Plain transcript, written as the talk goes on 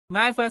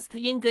My first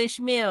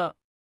English meal.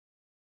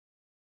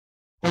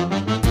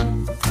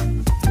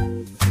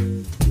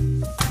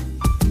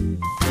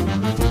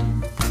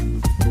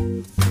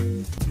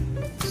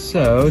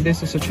 So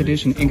this is a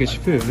traditional English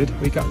food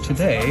we got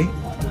today.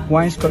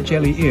 One is called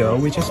jelly eel,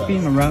 which has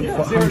been around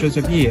for hundreds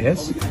of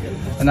years.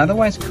 Another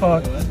one is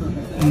called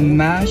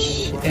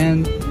mash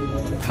and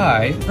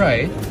pie,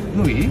 right,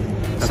 Louis?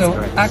 So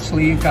correct.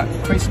 actually you got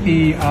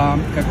crispy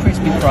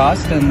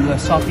crust and the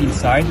soft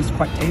inside. It's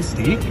quite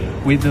tasty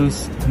with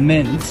those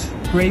mint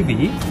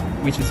gravy,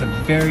 which is a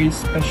very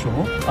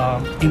special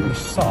English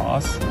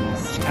sauce,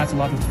 which adds a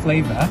lot of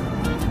flavor.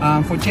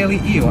 For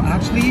jelly eel,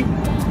 actually,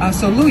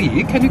 so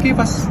Louis, can you give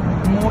us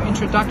more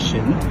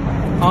introduction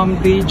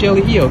on the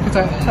jelly eel? Because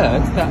I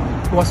heard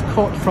that it was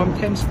caught from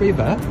Thames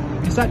River.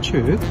 Is that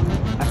true?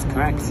 That's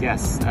correct,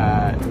 yes.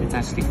 It's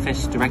actually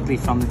fished directly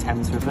from the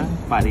Thames River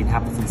by the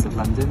inhabitants of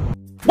London.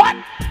 What?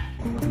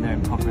 In their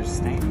impoverished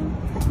state.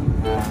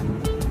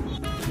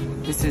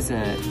 This is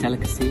a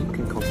delicacy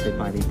concocted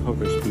by the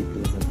impoverished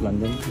peoples of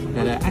London.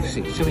 But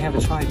actually, should we have a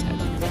try, Ted?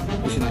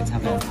 Would you like to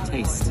have a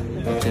taste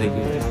of jelly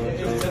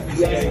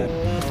eel?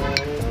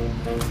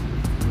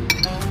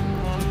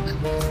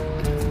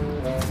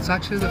 It's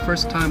actually the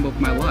first time of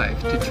my life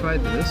to try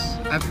this.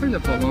 I've heard it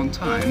for a long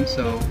time,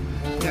 so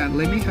yeah,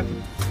 let me have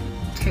a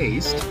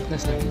taste.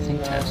 Let's know what you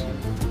think, Ted.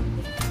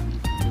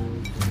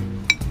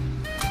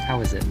 How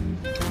is it?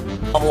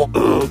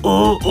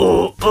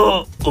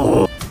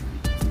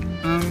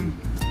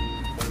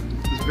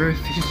 It's very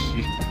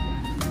fishy.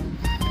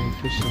 Very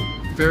fishy.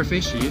 Very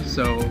fishy,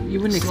 so You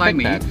wouldn't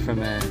slimy. expect that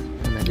from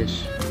a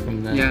dish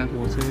from the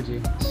water, would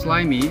you?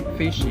 Slimy,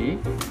 fishy,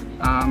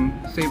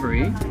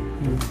 savory.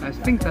 I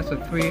think that's the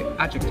three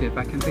adjectives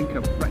I can think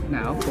of right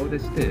now for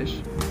this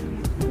dish.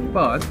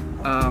 But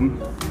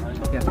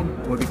yeah, I think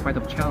it will be quite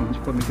a challenge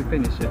for me to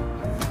finish it.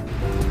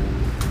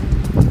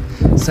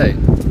 So,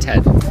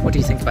 Ted, what do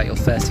you think about your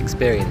first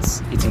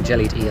experience eating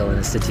jellied eel in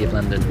the city of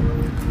London?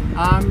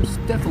 It's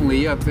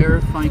definitely a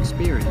very fun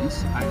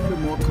experience. I feel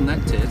more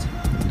connected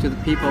to the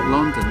people of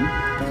London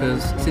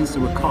because since they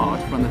were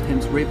caught from the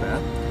Thames River,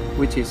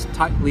 which is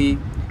tightly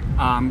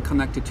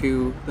connected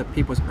to the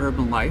people's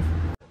urban life.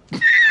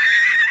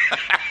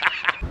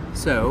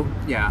 So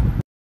yeah,